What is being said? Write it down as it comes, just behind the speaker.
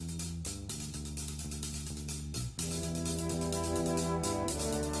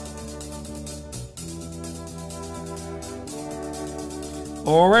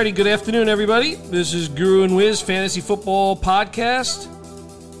Alrighty, good afternoon, everybody. This is Guru and Wiz Fantasy Football Podcast.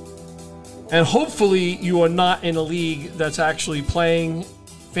 And hopefully you are not in a league that's actually playing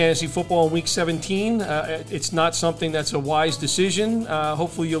fantasy football in Week 17. It's not something that's a wise decision.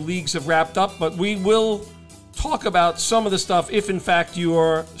 Hopefully your leagues have wrapped up, but we will talk about some of the stuff if, in fact, you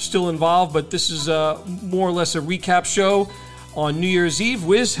are still involved. But this is more or less a recap show on New Year's Eve.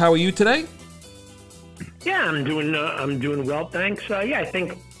 Wiz, how are you today? Yeah, I'm doing well, thanks. I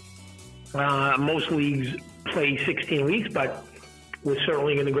think most leagues play 16 weeks, but we're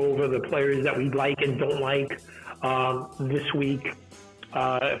certainly going to go over the players that we like and don't like this week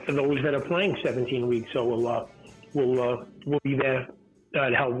for those that are playing 17 weeks. So we'll be there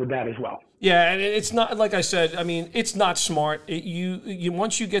to help with that as well. Yeah, and it's not, like I said, I mean, it's not smart. You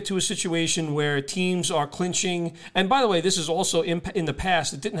once you get to a situation where teams are clinching, and by the way, this is also in the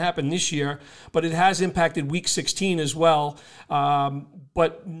past. It didn't happen this year, but it has impacted Week 16 as well,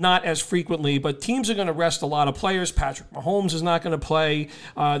 but not as frequently. But teams are going to rest a lot of players. Patrick Mahomes is not going to play.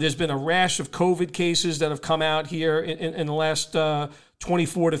 There's been a rash of COVID cases that have come out here in the last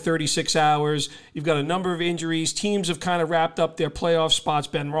 24 to 36 hours. You've got a number of injuries. Teams have kind of wrapped up their playoff spots.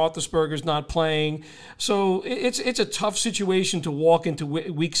 Ben Roethlisberger's not playing. So it's a tough situation to walk into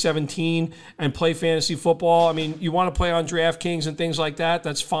Week 17 and play fantasy football. I mean, you want to play on DraftKings and things like that.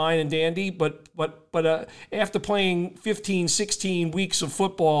 That's fine and dandy. But after playing 15, 16 weeks of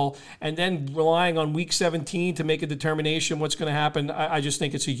football and then relying on Week 17 to make a determination what's going to happen, I just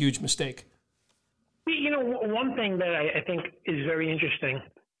think it's a huge mistake. You know, one thing that I think is very interesting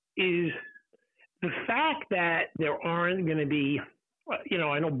is the fact that there aren't going to be,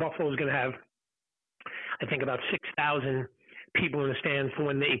 I know Buffalo's going to have, I think, about 6,000 people in the stands for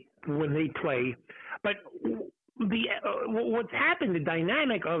when they play. But what's happened, the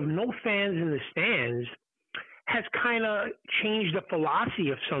dynamic of no fans in the stands has kind of changed the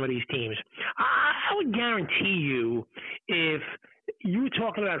philosophy of some of these teams. I would guarantee you, if you were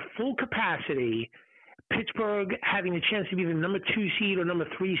talking about full capacity, Pittsburgh having a chance to be the number 2 seed or number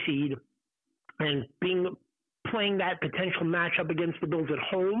 3 seed and playing that potential matchup against the Bills at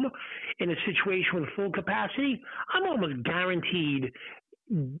home in a situation with full capacity, I'm almost guaranteed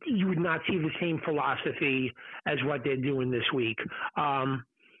you would not see the same philosophy as what they're doing this week.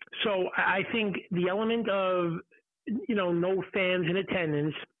 So I think the element of, no fans in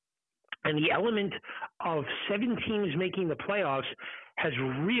attendance and the element of 7 teams making the playoffs has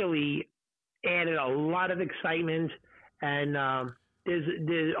really added a lot of excitement, and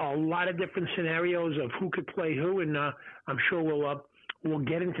there's a lot of different scenarios of who could play who, and I'm sure we'll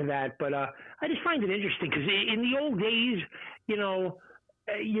get into that. But I just find it interesting because in the old days,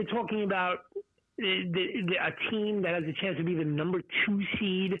 you're talking about a team that has a chance to be the number 2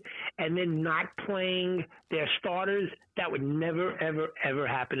 seed and then not playing their starters. That would never, ever, ever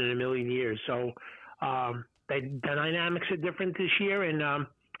happen in a million years. So the dynamics are different this year, and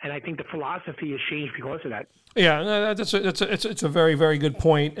I think the philosophy has changed because of that. Yeah, it's a very, very good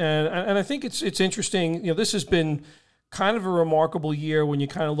point, and I think it's interesting. This has been kind of a remarkable year when you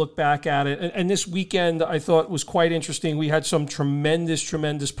kind of look back at it. And this weekend I thought was quite interesting. We had some tremendous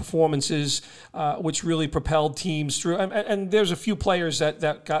performances, which really propelled teams through. And there's a few players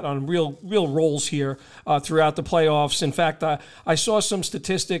that got on real roles here throughout the playoffs. In fact, I saw some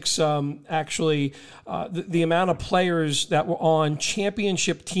statistics, actually, the amount of players that were on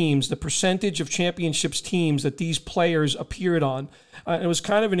championship teams, the percentage of championships teams that these players appeared on. It was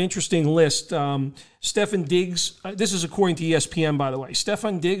kind of an interesting list. Stefon Diggs, this is according to ESPN, by the way.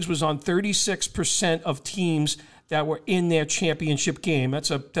 Stefon Diggs was on 36% of teams that were in their championship game. That's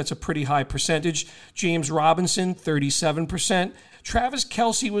a pretty high percentage. James Robinson, 37%. Travis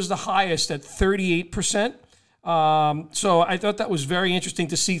Kelce was the highest at 38%. So I thought that was very interesting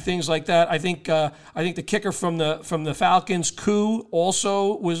to see things like that. I think the kicker from the Falcons, Koo,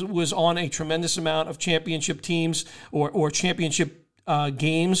 also was on a tremendous amount of championship teams or championship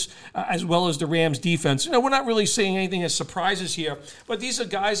games, as well as the Rams defense. We're not really saying anything as surprises here, but these are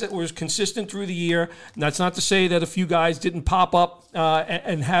guys that were consistent through the year. And that's not to say that a few guys didn't pop up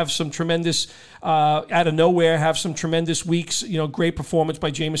and have some tremendous, out of nowhere, have some tremendous weeks. Great performance by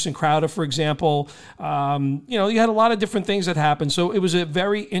Jamison Crowder, for example. You had a lot of different things that happened. So it was a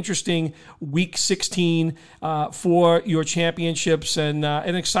very interesting Week 16 for your championships, and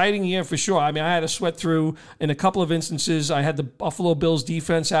an exciting year for sure. I mean, I had to sweat through in a couple of instances. I had the Buffalo Bills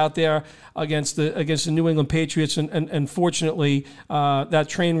defense out there against the New England Patriots, and fortunately, that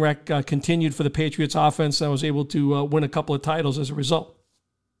train wreck continued for the Patriots offense. I was able to win a couple of titles as a result.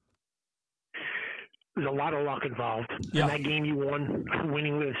 There's a lot of luck involved. Yeah. And that game you won,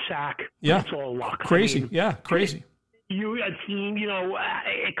 winning with a sack, yeah. that's all luck. Crazy. Crazy. a team,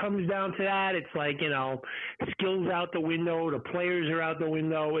 it comes down to that. It's like, skills out the window, the players are out the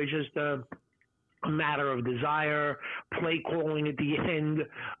window. It's just a matter of desire, play calling at the end.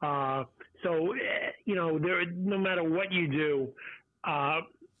 No matter what you do,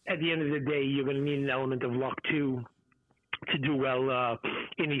 at the end of the day, you're going to need an element of luck to do well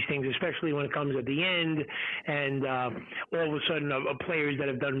in these things, especially when it comes at the end, and all of a sudden, players that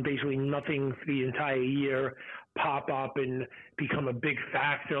have done basically nothing for the entire year pop up and become a big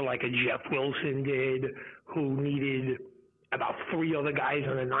factor, like a Jeff Wilson did, who needed about 3 other guys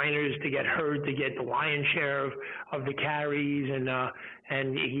on the Niners to get hurt to get the lion's share of the carries, and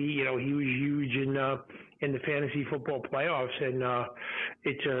he was huge in the fantasy football playoffs, and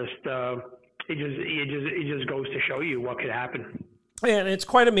it just goes to show you what could happen. And it's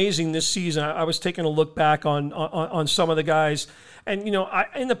quite amazing this season. I was taking a look back on some of the guys, and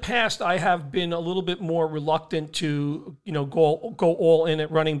in the past I have been a little bit more reluctant to go all in at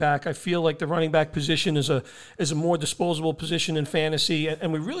running back. I feel like the running back position is a more disposable position in fantasy,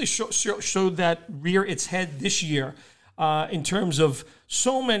 and we really showed that rear its head this year in terms of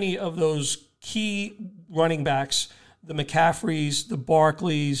so many of those key running backs. The McCaffreys, the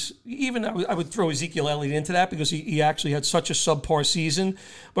Barkleys, even I would throw Ezekiel Elliott into that because he actually had such a subpar season.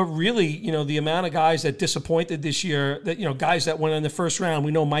 But really, the amount of guys that disappointed this year, that guys that went in the first round.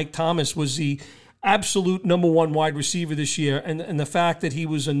 We know Mike Thomas was the absolute number one wide receiver this year, and the fact that he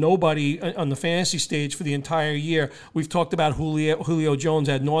was a nobody on the fantasy stage for the entire year. We've talked about Julio Jones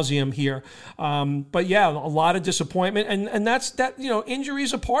ad nauseum here, but yeah, a lot of disappointment, and that's that. Injury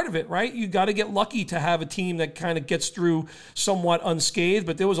is a part of it, right? You got to get lucky to have a team that kind of gets through somewhat unscathed.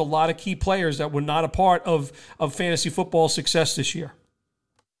 But there was a lot of key players that were not a part of fantasy football success this year.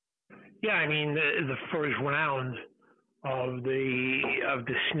 Yeah, I mean the first round of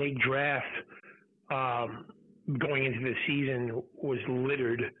the snake draft. Going into the season was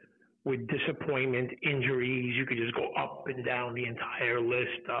littered with disappointment, injuries. You could just go up and down the entire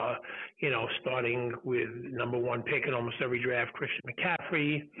list, starting with number one pick in almost every draft, Christian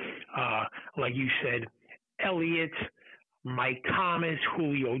McCaffrey, like you said, Elliott, Mike Thomas,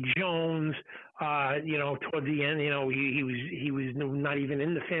 Julio Jones. Towards the end, he was not even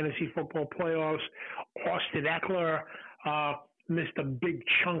in the fantasy football playoffs. Austin Eckler missed a big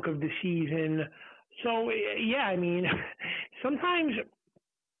chunk of the season. So, yeah, I mean, sometimes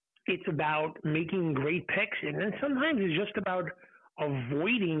it's about making great picks, and then sometimes it's just about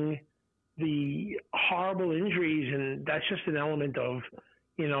avoiding the horrible injuries, and that's just an element of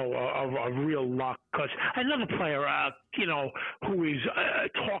real luck. Because another player, who is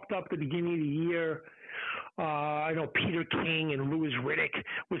talked up at the beginning of the year, I know Peter King and Louis Riddick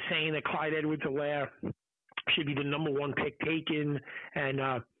was saying that Clyde Edwards-Helaire should be the number one pick taken,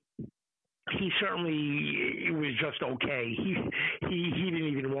 and he certainly was just okay. He didn't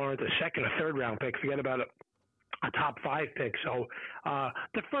even warrant a second or third round pick. Forget about a top 5 pick. So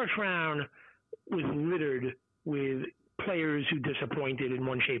the first round was littered with players who disappointed in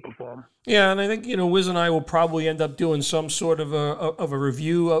one shape or form. Yeah, and I think Wiz and I will probably end up doing some sort of a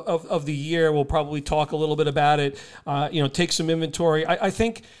review of the year. We'll probably talk a little bit about it. Take some inventory. I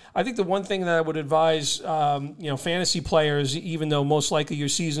think the one thing that I would advise fantasy players, even though most likely your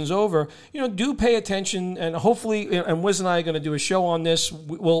season's over, do pay attention, and hopefully, and Wiz and I are going to do a show on this.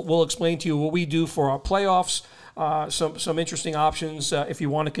 We'll explain to you what we do for our playoffs. Some interesting options if you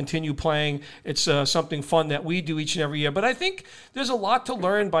want to continue playing. It's something fun that we do each and every year. But I think there's a lot to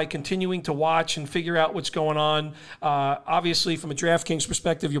learn by continuing to watch and figure out what's going on. Obviously, from a DraftKings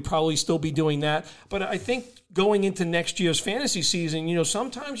perspective, you'll probably still be doing that. But I think going into next year's fantasy season,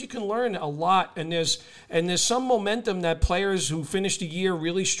 sometimes you can learn a lot, and there's some momentum that players who finished the year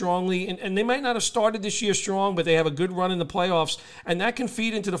really strongly, and they might not have started this year strong, but they have a good run in the playoffs, and that can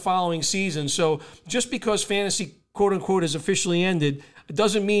feed into the following season. So just because fantasy, quote unquote, has officially ended, it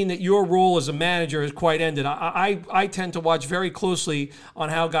doesn't mean that your role as a manager has quite ended. I tend to watch very closely on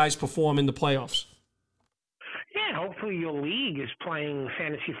how guys perform in the playoffs. Yeah, hopefully your league is playing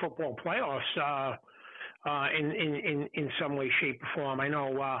fantasy football playoffs in some way, shape, or form. I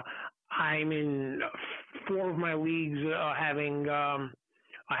know I'm in 4 of my leagues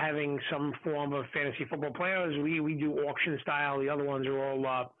having some form of fantasy football playoffs. We do auction style. The other ones are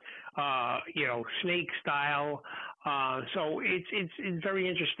all snake style. So it's very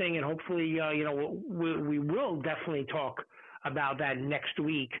interesting, and hopefully we will definitely talk about that next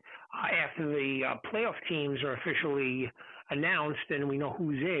week after the playoff teams are officially announced and we know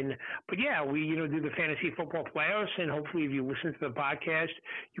who's in. But yeah, we do the fantasy football playoffs, and hopefully, if you listen to the podcast,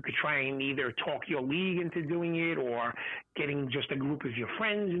 you could try and either talk your league into doing it or getting just a group of your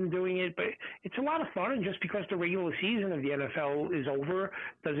friends and doing it. But it's a lot of fun, and just because the regular season of the NFL is over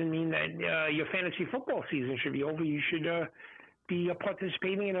doesn't mean that your fantasy football season should be over. You should be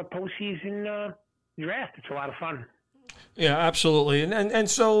participating in a postseason draft. It's a lot of fun. Yeah, absolutely. And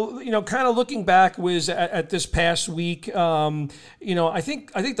so, kind of looking back was at this past week, I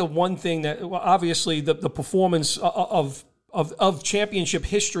think the one thing that, well, obviously the performance of championship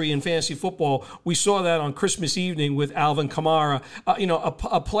history in fantasy football, we saw that on Christmas evening with Alvin Kamara,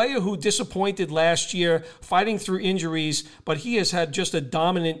 a player who disappointed last year, fighting through injuries, but he has had just a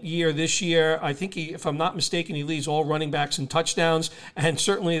dominant year this year. I think if I'm not mistaken, he leads all running backs in touchdowns, and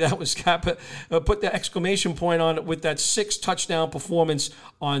certainly that was put the exclamation point on it with that 6 touchdown performance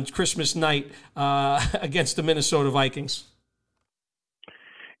on Christmas night against the Minnesota Vikings.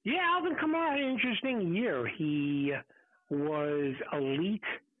 Yeah, Alvin Kamara had an interesting year. He was elite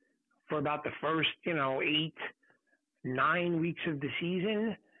for about the first, 8, 9 weeks of the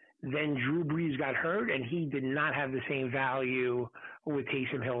season. Then Drew Brees got hurt, and he did not have the same value with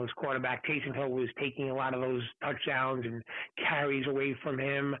Taysom Hill as quarterback. Taysom Hill was taking a lot of those touchdowns and carries away from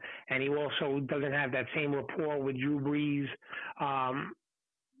him, and he also doesn't have that same rapport with Drew Brees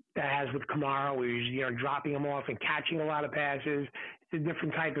that has with Kamara, where he's dropping him off and catching a lot of passes. It's a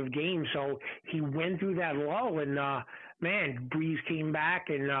different type of game, so he went through that lull, and Brees came back,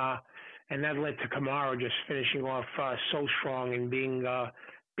 and that led to Kamara just finishing off so strong and being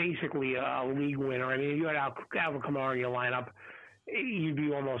basically a league winner. I mean, if you had Alvin Kamara in your lineup, you'd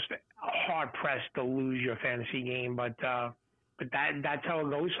be almost hard pressed to lose your fantasy game. But that's how it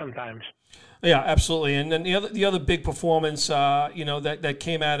goes sometimes. Yeah, absolutely. And then the other big performance, that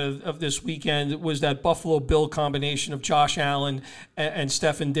came out of this weekend was that Buffalo Bill combination of Josh Allen and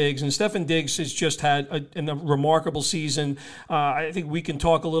Stefon Diggs. And Stefon Diggs has just had a remarkable season. I think we can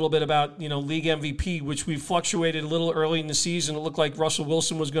talk a little bit about, league MVP, which we fluctuated a little early in the season. It looked like Russell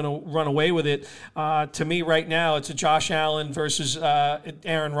Wilson was going to run away with it. To me right now, it's a Josh Allen versus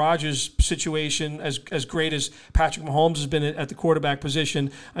Aaron Rodgers situation. As great as Patrick Mahomes has been at the quarterback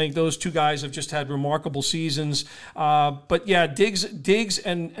position, I think those two guys have just had remarkable seasons. But yeah, Diggs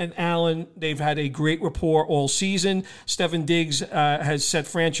and Allen, they've had a great rapport all season. Stefon Diggs has set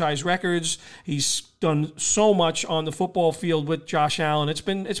franchise records. He's done so much on the football field with Josh Allen. It's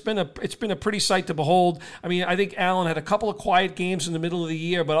been a pretty sight to behold. I mean, I think Allen had a couple of quiet games in the middle of the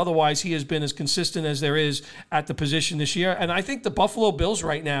year, but otherwise he has been as consistent as there is at the position this year. And I think the Buffalo Bills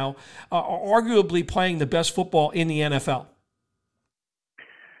right now are arguably playing the best football in the NFL.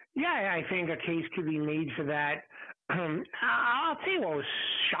 Yeah, I think a case could be made for that. I'll tell you what was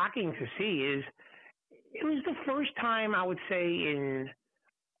shocking to see is it was the first time, I would say, in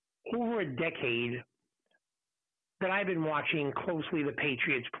over a decade that I've been watching closely the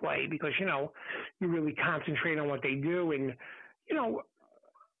Patriots play because, you really concentrate on what they do. And,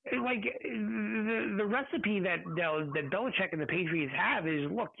 like the recipe that Belichick and the Patriots have is,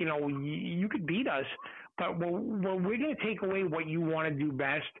 look, you could beat us, but we're going to take away what you want to do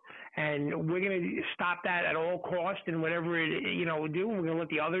best, and we're going to stop that at all costs and whatever it do. We're going to let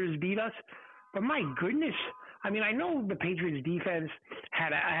the others beat us. But my goodness, I mean, I know the Patriots defense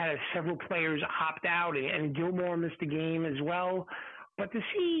had several players opt out, and Gilmore missed a game as well. But to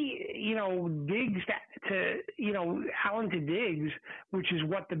see, Diggs Allen to Diggs, which is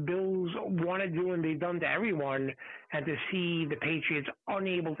what the Bills want to do and they've done to everyone, and to see the Patriots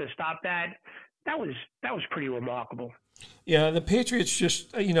unable to stop that was pretty remarkable. Yeah, the Patriots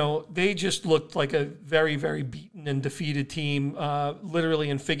just, they just looked like a very, very beaten and defeated team, literally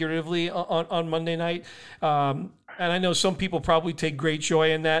and figuratively on Monday night. And I know some people probably take great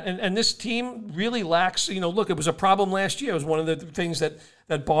joy in that. And this team really lacks, look, it was a problem last year. It was one of the things that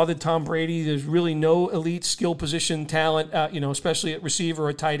bothered Tom Brady. There's really no elite skill position talent, especially at receiver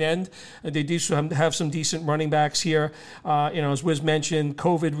or tight end. They do have some decent running backs here. As Wiz mentioned,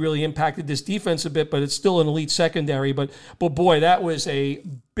 COVID really impacted this defense a bit, but it's still an elite secondary. But boy, that was a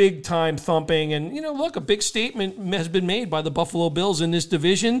big time thumping. And, look, a big statement has been made by the Buffalo Bills in this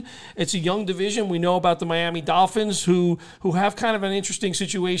division. It's a young division. We know about the Miami Dolphins who have kind of an interesting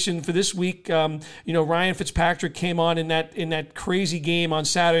situation for this week. Ryan Fitzpatrick came on in that crazy game on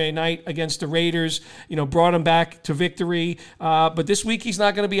Saturday night against the Raiders, brought him back to victory. But this week he's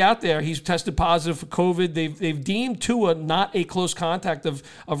not going to be out there. He's tested positive for COVID. They've deemed Tua not a close contact of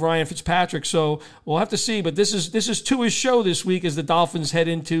Ryan Fitzpatrick. So we'll have to see. But this is Tua's show this week as the Dolphins head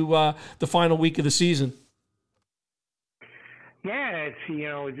into the final week of the season. Yeah,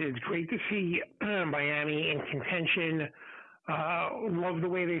 it's great to see Miami in contention Love the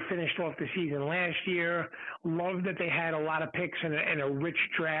way they finished off the season last year. Love that they had a lot of picks and a rich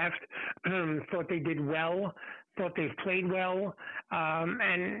draft. Thought they did well. Thought they've played well.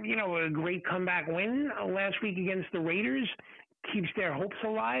 And, a great comeback win last week against the Raiders keeps their hopes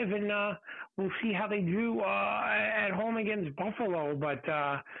alive. And we'll see how they do at home against Buffalo. But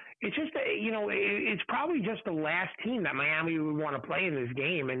it's just, it's probably just the last team that Miami would want to play in this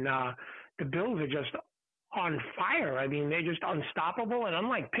game. And the Bills are just on fire. I mean, they're just unstoppable. And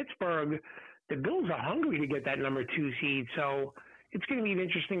unlike Pittsburgh, the Bills are hungry to get that number 2 seed. So it's going to be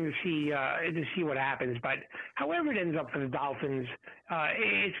interesting to see what happens. But however it ends up for the Dolphins,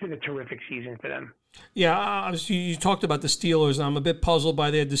 it's been a terrific season for them. Yeah, you talked about the Steelers. I'm a bit puzzled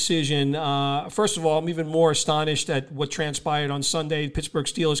by their decision. First of all, I'm even more astonished at what transpired on Sunday. Pittsburgh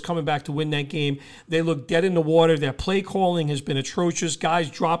Steelers coming back to win that game. They look dead in the water. Their play calling has been atrocious.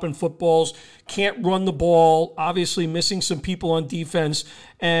 Guys dropping footballs, can't run the ball, obviously missing some people on defense.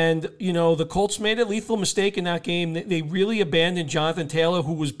 And, the Colts made a lethal mistake in that game. They really abandoned Jonathan Taylor,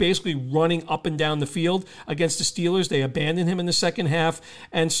 who was basically running up and down the field against the Steelers. They abandoned him in the second half.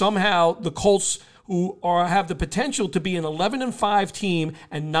 And somehow the Colts, who have the potential to be an 11-5 team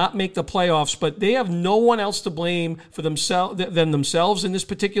and not make the playoffs, but they have no one else to blame for than themselves in this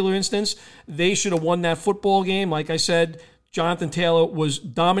particular instance. They should have won that football game. Like I said, Jonathan Taylor was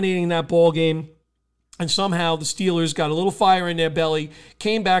dominating that ball game, and somehow the Steelers got a little fire in their belly,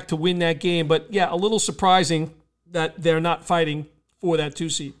 came back to win that game. But yeah, a little surprising that they're not fighting for that 2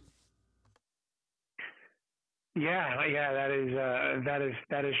 seed. Yeah,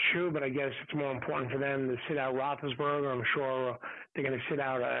 that is true. But I guess it's more important for them to sit out Roethlisberger. I'm sure they're going to sit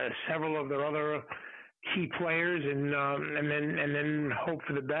out several of their other key players, and then hope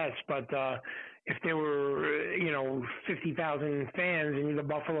for the best. But if there were 50,000 fans in either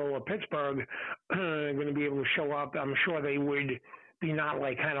Buffalo or Pittsburgh going to be able to show up, I'm sure they would be not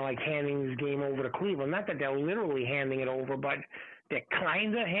kind of handing this game over to Cleveland. Not that they're literally handing it over, but they're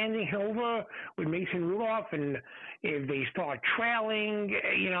kind of handing it over with Mason Rudolph. And if they start trailing,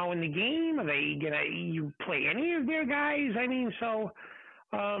 in the game, are they you play any of their guys? I mean, so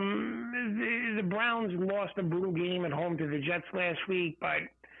the Browns lost a brutal game at home to the Jets last week, but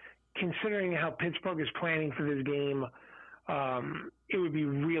considering how Pittsburgh is planning for this game, it would be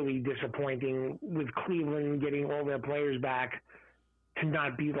really disappointing with Cleveland getting all their players back to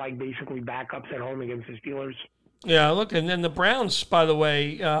not be basically backups at home against the Steelers. Yeah, look, and then the Browns, by the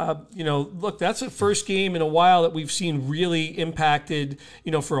way, look, that's the first game in a while that we've seen really impacted,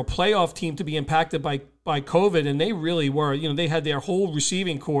 for a playoff team to be impacted by COVID, and they really were. They had their whole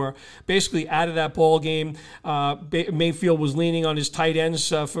receiving core basically out of that ball game. Mayfield was leaning on his tight ends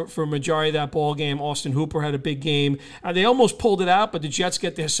for a majority of that ball game. Austin Hooper had a big game. They almost pulled it out, but the Jets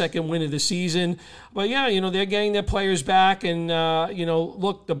get their second win of the season. But yeah, they're getting their players back, and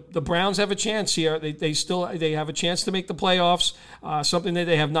look, the Browns have a chance here. They have a chance to make the playoffs, something that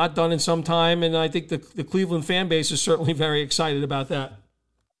they have not done in some time, and I think the Cleveland fan base is certainly very excited about that.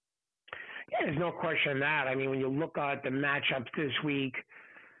 Yeah, there's no question of that. I mean, when you look at the matchups this week,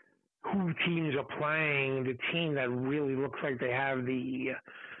 who teams are playing, the team that really looks like they have the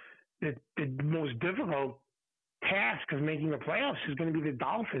most difficult task of making the playoffs is going to be the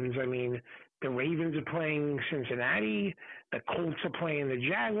Dolphins. I mean, the Ravens are playing Cincinnati, the Colts are playing the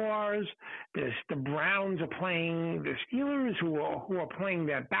Jaguars, the Browns are playing the Steelers, who are playing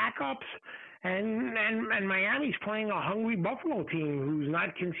their backups. And Miami's playing a hungry Buffalo team who's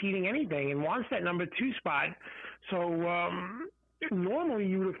not conceding anything and wants that number 2 spot. So normally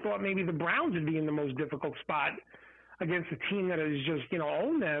you would have thought maybe the Browns would be in the most difficult spot against a team that has just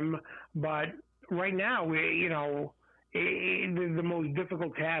owned them. But right now, the most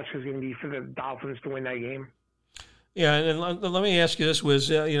difficult task is going to be for the Dolphins to win that game. Yeah, and let me ask you this: was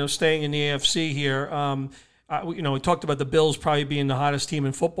staying in the AFC here? We talked about the Bills probably being the hottest team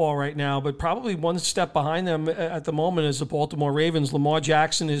in football right now, but probably one step behind them at the moment is the Baltimore Ravens. Lamar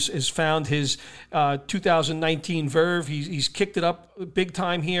Jackson has found his 2019 verve. He's kicked it up big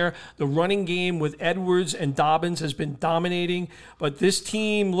time here. The running game with Edwards and Dobbins has been dominating, but this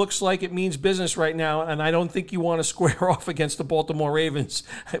team looks like it means business right now, and I don't think you want to square off against the Baltimore Ravens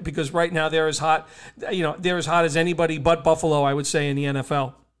because right now they're as hot as anybody but Buffalo, I would say, in the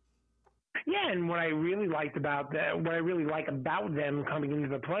NFL. Yeah, and what I really like about them coming into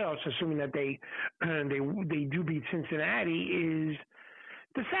the playoffs, assuming that they do beat Cincinnati, is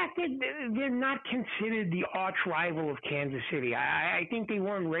the fact that they're not considered the arch rival of Kansas City. I think they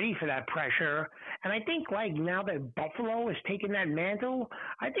weren't ready for that pressure, and I think now that Buffalo has taken that mantle,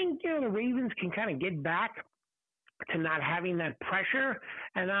 I think the Ravens can kind of get back to not having that pressure,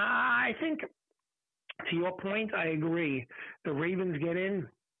 and I think to your point, I agree. The Ravens get in,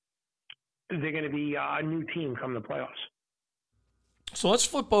 they're going to be a new team come the playoffs. So let's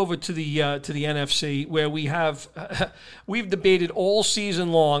flip over to the NFC, where we've debated all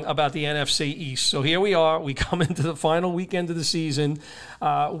season long about the NFC East. So here we are. We come into the final weekend of the season.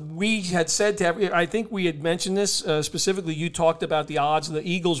 We had said I think we had mentioned this specifically. You talked about the odds of the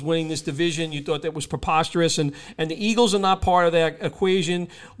Eagles winning this division. You thought that was preposterous, and the Eagles are not part of that equation.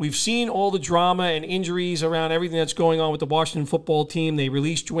 We've seen all the drama and injuries around everything that's going on with the Washington football team. They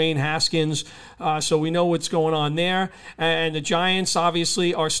released Dwayne Haskins, so we know what's going on there. And the Giants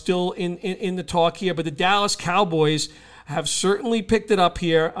obviously are still in the talk here, but the Dallas Cowboys have certainly picked it up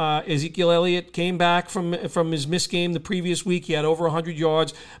here. Ezekiel Elliott came back from his missed game the previous week. He had over 100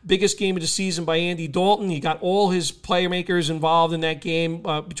 yards. Biggest game of the season by Andy Dalton. He got all his playmakers involved in that game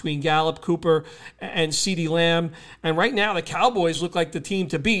between Gallup, Cooper, and CeeDee Lamb. And right now, the Cowboys look like the team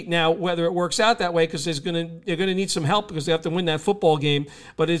to beat. Now, whether it works out that way, because they're going to need some help because they have to win that football game.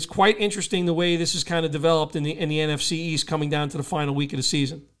 But it's quite interesting the way this is kind of developed in the NFC East coming down to the final week of the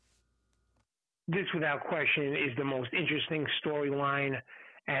season. This, without question, is the most interesting storyline,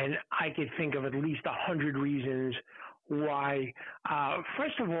 and I could think of at least 100 reasons why.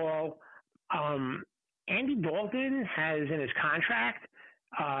 First of all, Andy Dalton has in his contract,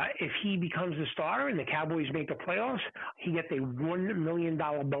 if he becomes the starter and the Cowboys make the playoffs, he gets a $1 million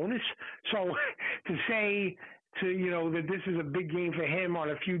bonus. So to say that this is a big game for him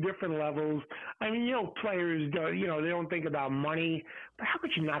on a few different levels. I mean, players, they don't think about money, but how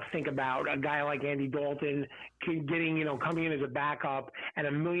could you not think about a guy like Andy Dalton getting, coming in as a backup and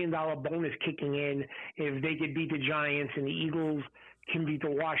 $1 million bonus kicking in if they could beat the Giants and the Eagles can beat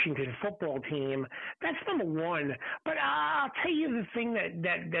the Washington football team? That's number one. But I'll tell you the thing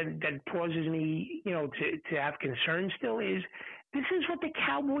that causes me, to have concern still is this is what the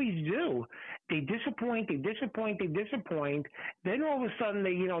Cowboys do. They disappoint. Then all of a sudden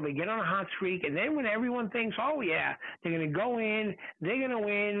they get on a hot streak, and then when everyone thinks, oh yeah, they're going to go in, they're going to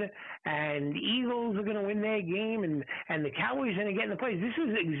win, and the Eagles are going to win their game, and the Cowboys are going to get in the playoffs. This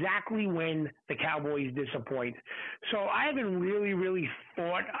is exactly when the Cowboys disappoint. So I haven't really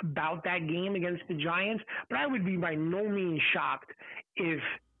thought about that game against the Giants, but I would be by no means shocked if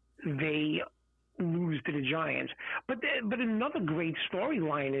they lose to the Giants. But another great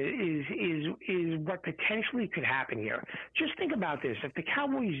storyline is what potentially could happen here. Just think about this. If the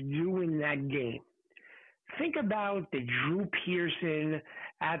Cowboys do win that game, think about the Drew Pearson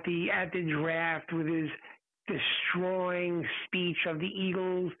at the draft with his destroying speech of the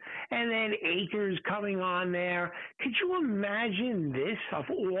Eagles, and then Akers coming on there. Could you imagine this, of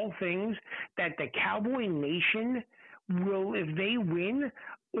all things, that the Cowboy Nation will, if they win,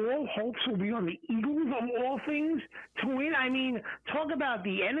 all hopes will be on the Eagles of all things to win? I mean, talk about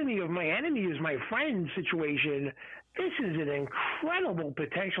the enemy of my enemy is my friend situation. This is an incredible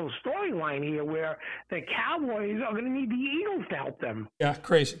potential storyline here where the Cowboys are going to need the Eagles to help them. Yeah,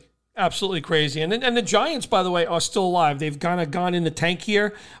 crazy. Absolutely crazy. And the Giants, by the way, are still alive. They've kind of gone in the tank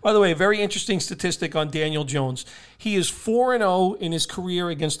here. By the way, a very interesting statistic on Daniel Jones. He is 4-0 in his career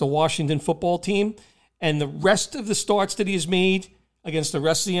against the Washington football team. And the rest of the starts that he has made against the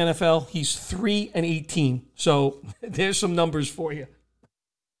rest of the NFL, he's 3-18. So there's some numbers for you.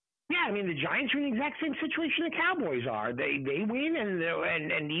 Yeah, I mean, the Giants are in the exact same situation the Cowboys are. They win and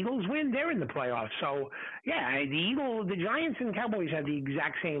the Eagles win, they're in the playoffs. So, yeah, the Giants and Cowboys have the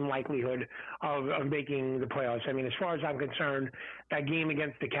exact same likelihood of making the playoffs. I mean, as far as I'm concerned, that game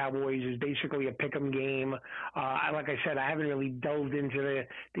against the Cowboys is basically a pick'em game. Like I said, I haven't really delved into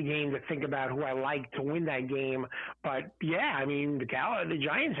the game to think about who I like to win that game. But, yeah, I mean, the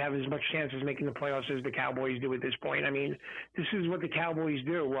Giants have as much chance of making the playoffs as the Cowboys do at this point. I mean, this is what the Cowboys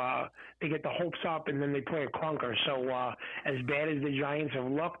do. They get the hopes up, and then they play a clunker. So as bad as the Giants have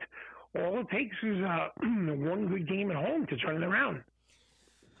looked, all it takes is one good game at home to turn it around.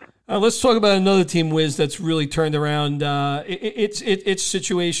 Let's talk about another team, Wiz, that's really turned around its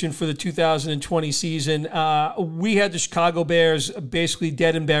situation for the 2020 season. We had the Chicago Bears basically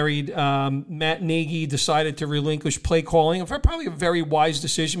dead and buried. Matt Nagy decided to relinquish play calling, for probably a very wise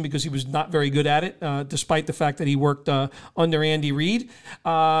decision because he was not very good at it, despite the fact that he worked under Andy Reid.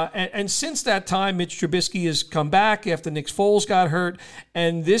 And since that time, Mitch Trubisky has come back after Nick Foles got hurt,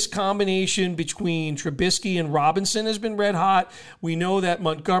 and this combination between Trubisky and Robinson has been red hot. We know that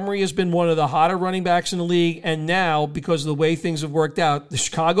Montgomery has been one of the hotter running backs in the league, and now, because of the way things have worked out, the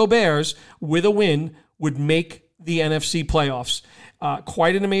Chicago Bears, with a win, would make the NFC playoffs.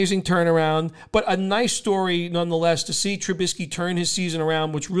 Quite an amazing turnaround, but a nice story nonetheless to see Trubisky turn his season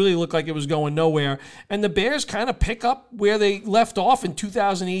around, which really looked like it was going nowhere. And the Bears kind of pick up where they left off in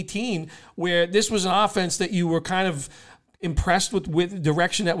 2018, where this was an offense that you were kind of impressed with the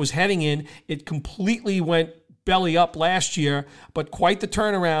direction that was heading in. It completely went belly up last year, but quite the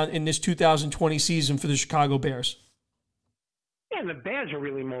turnaround in this 2020 season for the Chicago Bears. Yeah, and the Bears are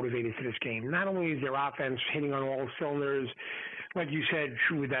really motivated for this game. Not only is their offense hitting on all cylinders, like you said,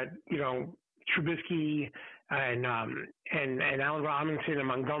 with that, Trubisky and Allen Robinson and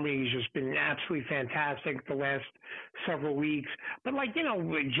Montgomery has just been absolutely fantastic the last several weeks. But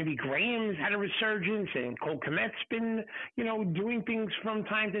Jimmy Graham's had a resurgence, and Cole Kmet's been, doing things from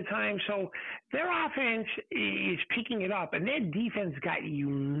time to time. So their offense is picking it up, and their defense got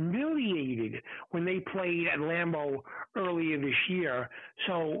humiliated when they played at Lambeau earlier this year.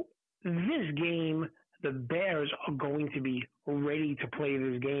 So this game, the Bears are going to be ready to play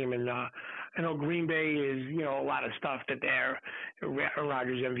this game. And I know Green Bay is, a lot of stuff that they're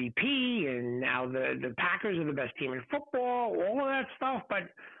Rodgers MVP, and now the Packers are the best team in football, all of that stuff. But I'm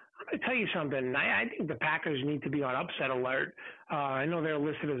going to tell you something. I think the Packers need to be on upset alert. I know they're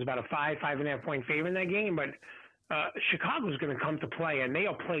listed as about a 5.5 point favorite in that game, but Chicago's going to come to play, and they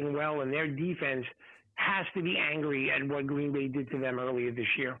are playing well, and their defense has to be angry at what Green Bay did to them earlier this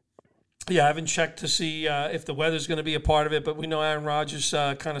year. Yeah, I haven't checked to see if the weather's going to be a part of it, but we know Aaron Rodgers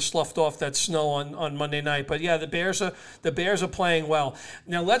kind of sloughed off that snow on Monday night. But yeah, the Bears are playing well.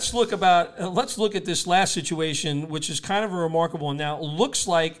 Now let's look at this last situation, which is kind of a remarkable one. Now it looks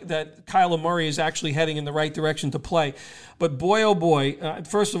like that Kyler Murray is actually heading in the right direction to play. But boy, oh boy,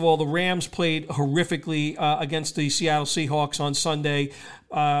 first of all, the Rams played horrifically against the Seattle Seahawks on Sunday.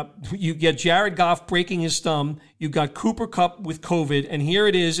 You get Jared Goff breaking his thumb. You got Cooper Kupp with COVID, and here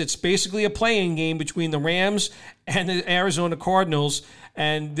it is. It's basically a playing game between the Rams and the Arizona Cardinals,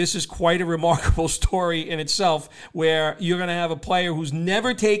 and this is quite a remarkable story in itself, where you're going to have a player who's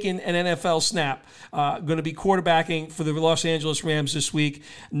never taken an NFL snap going to be quarterbacking for the Los Angeles Rams this week.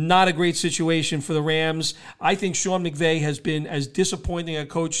 Not a great situation for the Rams. I think Sean McVay has been as disappointing a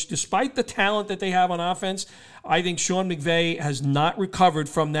coach, despite the talent that they have on offense. I think Sean McVay has not recovered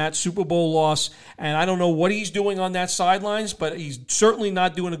from that Super Bowl loss, and I don't know what he's doing on that sidelines, but he's certainly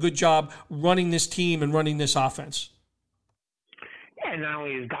not doing a good job running this team and running this offense. Yeah, not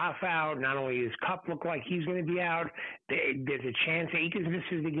only is Goff out, not only is Kupp look like he's going to be out, there's a chance Akers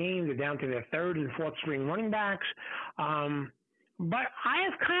misses the game. They're down to their third and fourth string running backs. But I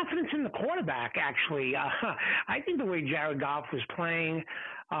have confidence in the quarterback, actually. I think the way Jared Goff was playing,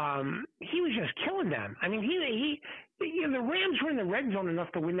 he was just killing them. I mean, the Rams were in the red zone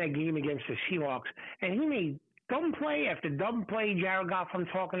enough to win that game against the Seahawks, and he made dumb play after dumb play, Jared Goff I'm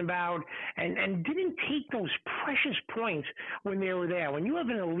talking about, and didn't take those precious points when they were there. When you have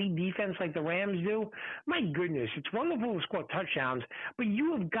an elite defense like the Rams do, my goodness, it's wonderful to score touchdowns, but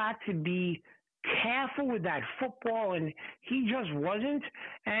you have got to be careful with that football, and he just wasn't.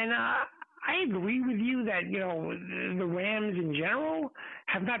 And I agree with you that, the Rams in general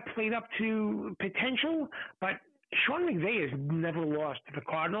have not played up to potential, but Sean McVay has never lost to the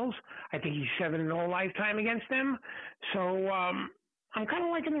Cardinals. I think he's 7-0 lifetime against them. So I'm kind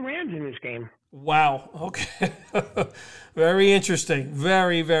of liking the Rams in this game. Wow. Okay. Very interesting.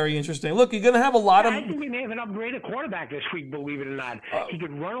 Very, very interesting. Look, you're going to have a lot of... I think we may have an upgraded quarterback this week, believe it or not. He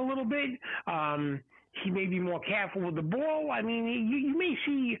could run a little bit. He may be more careful with the ball. I mean, you may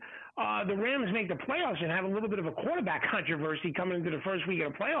see the Rams make the playoffs and have a little bit of a quarterback controversy coming into the first week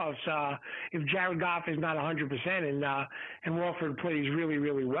of the playoffs if Jared Goff is not 100% and Wolford plays really,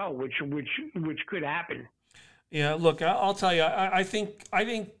 really well, which could happen. Yeah, look, I'll tell you, I think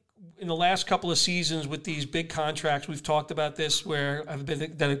in the last couple of seasons with these big contracts, we've talked about this,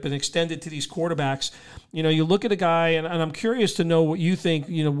 that have been extended to these quarterbacks. You look at a guy, and I'm curious to know what you think.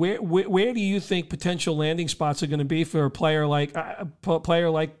 Where do you think potential landing spots are going to be for a player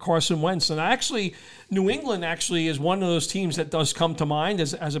like Carson Wentz? And actually, New England actually is one of those teams that does come to mind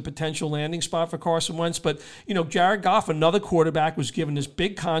as a potential landing spot for Carson Wentz. But Jared Goff, another quarterback, was given this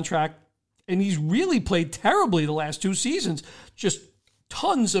big contract, and he's really played terribly the last two seasons. Just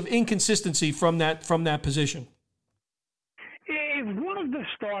tons of inconsistency from that position. If one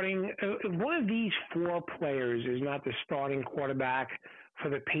of these four players is not the starting quarterback for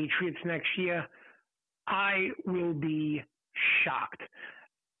the Patriots next year, I will be shocked.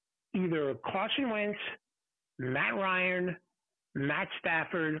 Either Carson Wentz, Matt Ryan, Matt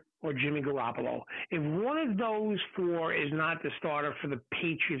Stafford, or Jimmy Garoppolo. If one of those four is not the starter for the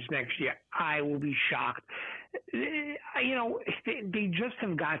Patriots next year, I will be shocked. They just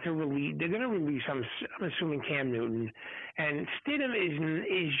have got to release. They're going to release. I'm assuming Cam Newton, and Stidham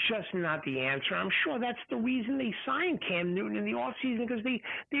is just not the answer. I'm sure that's the reason they signed Cam Newton in the offseason, because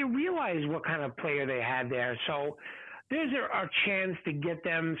they realize what kind of player they had there. So there's a chance to get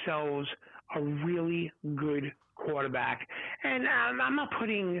themselves a really good quarterback. And I'm not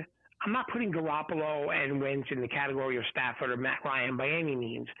putting Garoppolo and Wentz in the category of Stafford or Matt Ryan by any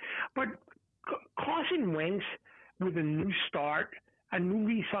means, but Carson Wentz with a new start, a new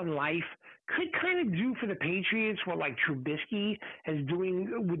lease on life, could kind of do for the Patriots what like Trubisky is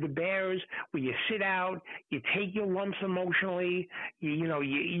doing with the Bears, where you sit out, you take your lumps emotionally,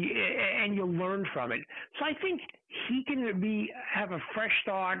 and you learn from it. So I think he can have a fresh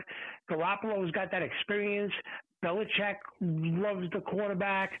start. Garoppolo's got that experience. Belichick loves the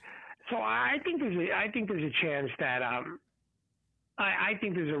quarterback. So I think there's a chance that I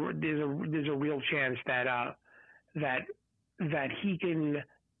think there's a real chance that he can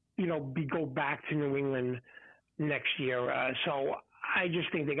go back to New England next year. So I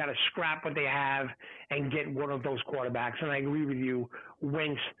just think they got to scrap what they have and get one of those quarterbacks. And I agree with you,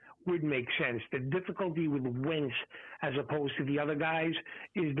 Wentz would make sense. The difficulty with Wentz as opposed to the other guys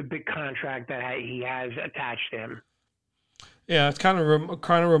is the big contract that he has attached to him. Yeah, it's kind of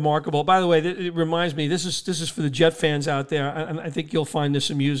remarkable. By the way, it reminds me. This is for the Jet fans out there, and I think you'll find this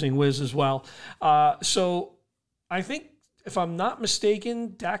amusing, Wiz, as well. So, I think if I'm not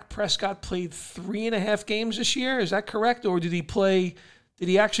mistaken, Dak Prescott played 3.5 games this year. Is that correct, or did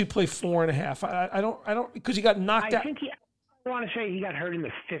he actually play 4.5? I don't because he got knocked out. I want to say he got hurt in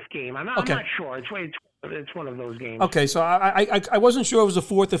the 5th game. I'm not sure. It's one of those games. Okay, so I wasn't sure it was the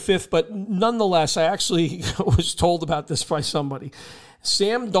 4th or 5th, but nonetheless, I actually was told about this by somebody.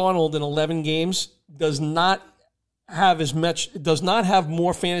 Sam Darnold in 11 games does not have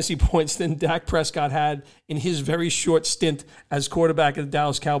more fantasy points than Dak Prescott had in his very short stint as quarterback of the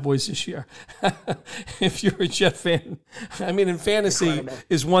Dallas Cowboys this year. If you're a Jet fan, I mean, in fantasy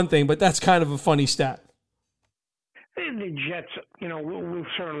is one thing, but that's kind of a funny stat. The Jets, we'll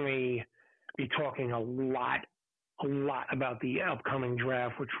certainly be talking a lot about the upcoming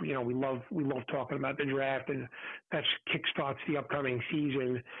draft, which we love talking about the draft, and that kickstarts the upcoming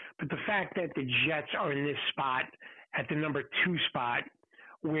season. But the fact that the Jets are in this spot at the number 2 spot,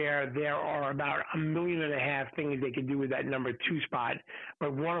 where there are about 1.5 million things they could do with that number 2 spot,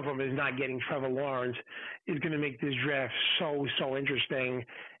 but one of them is not getting Trevor Lawrence, is going to make this draft so interesting.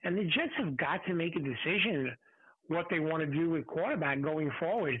 And the Jets have got to make a decision what they want to do with quarterback going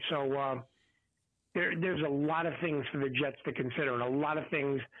forward. So there's a lot of things for the Jets to consider, and a lot of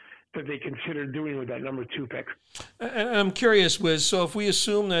things that they consider doing with that number 2 pick. And I'm curious, Wiz, so if we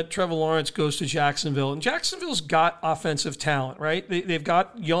assume that Trevor Lawrence goes to Jacksonville, and Jacksonville's got offensive talent, right? They've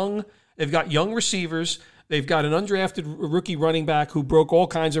got young receivers. They've got an undrafted rookie running back who broke all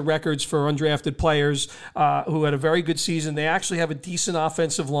kinds of records for undrafted players, who had a very good season. They actually have a decent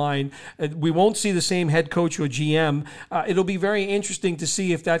offensive line. We won't see the same head coach or GM. It'll be very interesting to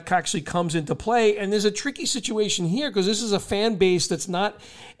see if that actually comes into play. And there's a tricky situation here because this is a fan base that's not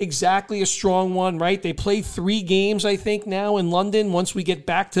exactly a strong one, right? They play 3 games, I think, now in London once we get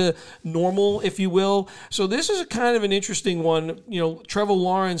back to normal, if you will. So this is a kind of an interesting one. Trevor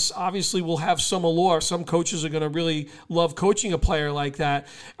Lawrence obviously will have some allure. Some coaches are going to really love coaching a player like that,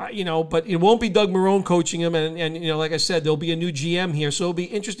 but it won't be Doug Marrone coaching him. And like I said, there'll be a new GM here. So it'll be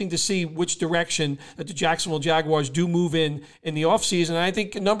interesting to see which direction that the Jacksonville Jaguars do move in the offseason. And I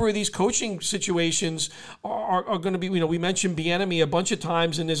think a number of these coaching situations are going to be, we mentioned Bieniemy a bunch of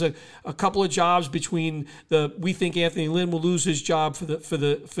times, and there's a couple of jobs between we think Anthony Lynn will lose his job for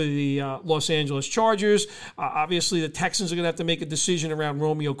the Los Angeles Chargers. Obviously, the Texans are going to have to make a decision around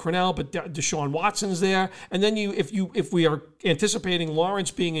Romeo Crennel, but Deshaun Watson's there. And then if we are anticipating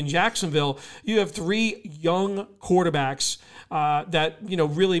Lawrence being in Jacksonville, you have 3 young quarterbacks that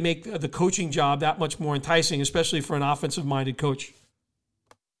really make the coaching job that much more enticing, especially for an offensive-minded coach.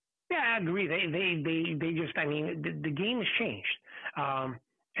 Yeah, I agree. They just, the game has changed.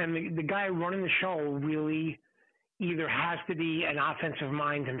 And the guy running the show really either has to be an offensive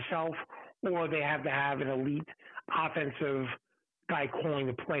mind himself, or they have to have an elite offensive guy calling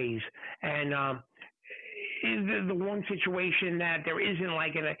the plays. And the one situation that there isn't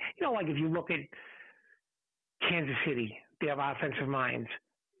like if you look at Kansas City, they have offensive minds.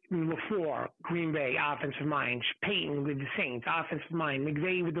 LaFleur, Green Bay, offensive minds. Peyton with the Saints, offensive mind.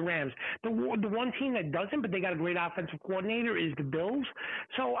 McVay with the Rams. The one team that doesn't, but they got a great offensive coordinator, is the Bills.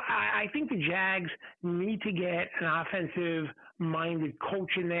 So I think the Jags need to get an offensive minded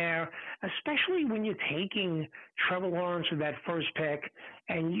coach in there, especially when you're taking Trevor Lawrence with that first pick,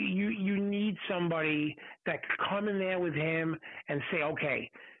 and you need somebody that could come in there with him and say, okay,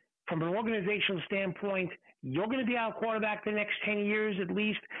 from an organizational standpoint, you're going to be our quarterback the next 10 years at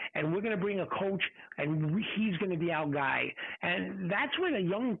least, and we're going to bring a coach, and he's going to be our guy. And that's what a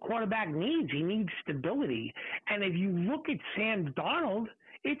young quarterback needs. He needs stability. And if you look at Sam Darnold,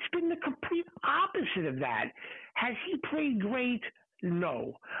 it's been the complete opposite of that. Has he played great?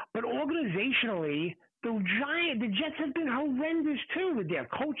 No. But organizationally, the Jets have been horrendous too with their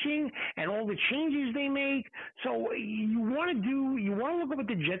coaching and all the changes they make. So you want to look at what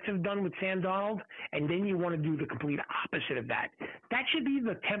the Jets have done with Sam Darnold, and then you want to do the complete opposite of that. That should be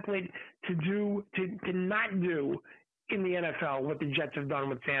the template to not do in the NFL what the Jets have done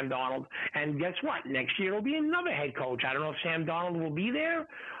with Sam Darnold. And guess what? Next year will be another head coach. I don't know if Sam Darnold will be there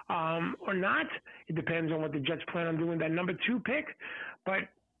or not. It depends on what the Jets plan on doing with that number 2 pick. But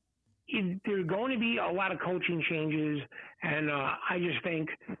there's going to be a lot of coaching changes, and I just think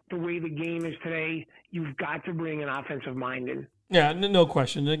the way the game is today, you've got to bring an offensive mind in. Yeah, no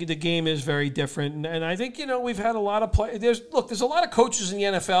question. The game is very different. And I think, we've had a lot of play. There's a lot of coaches in the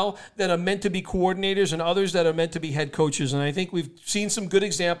NFL that are meant to be coordinators and others that are meant to be head coaches. And I think we've seen some good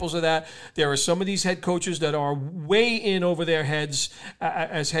examples of that. There are some of these head coaches that are way in over their heads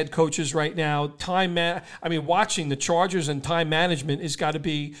as head coaches right now. Watching the Chargers and time management has got to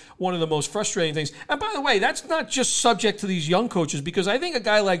be one of the most frustrating things. And by the way, that's not just subject to these young coaches, because I think a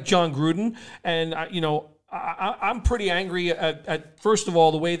guy like John Gruden and, I'm pretty angry at, first of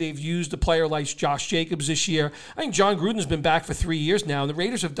all, the way they've used a player like Josh Jacobs this year. I think John Gruden's been back for 3 years now, and the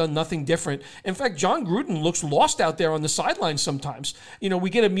Raiders have done nothing different. In fact, John Gruden looks lost out there on the sidelines sometimes. We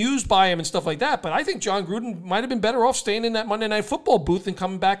get amused by him and stuff like that, but I think John Gruden might have been better off staying in that Monday Night Football booth and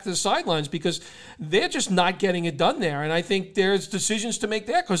coming back to the sidelines, because they're just not getting it done there. And I think there's decisions to make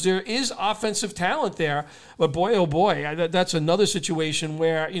there because there is offensive talent there. But boy, oh boy, that's another situation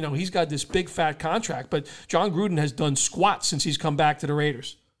where, he's got this big fat contract, but John Gruden has done squat since he's come back to the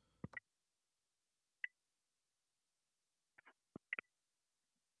Raiders.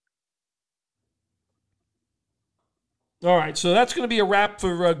 All right, so that's going to be a wrap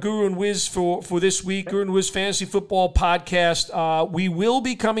for Guru and Wiz for this week. Guru and Wiz Fantasy Football Podcast. We will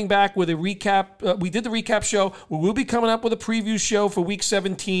be coming back with a recap. We did the recap show. We will be coming up with a preview show for Week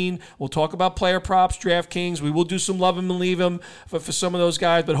 17. We'll talk about player props, DraftKings. We will do some love 'em and leave 'em for some of those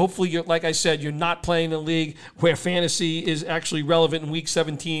guys. But hopefully, like I said, you're not playing in a league where fantasy is actually relevant in Week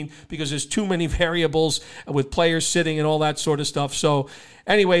 17 because there's too many variables with players sitting and all that sort of stuff. So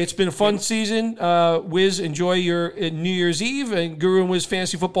anyway, it's been a fun season. Wiz, enjoy your New Year's Eve. And Guru and Wiz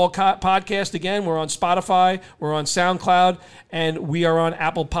Fantasy Football Podcast, again, we're on Spotify, we're on SoundCloud, and we are on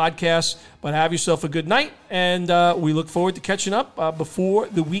Apple Podcasts. But have yourself a good night, and we look forward to catching up before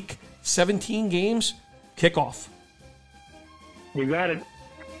the Week 17 games kick off. You got it.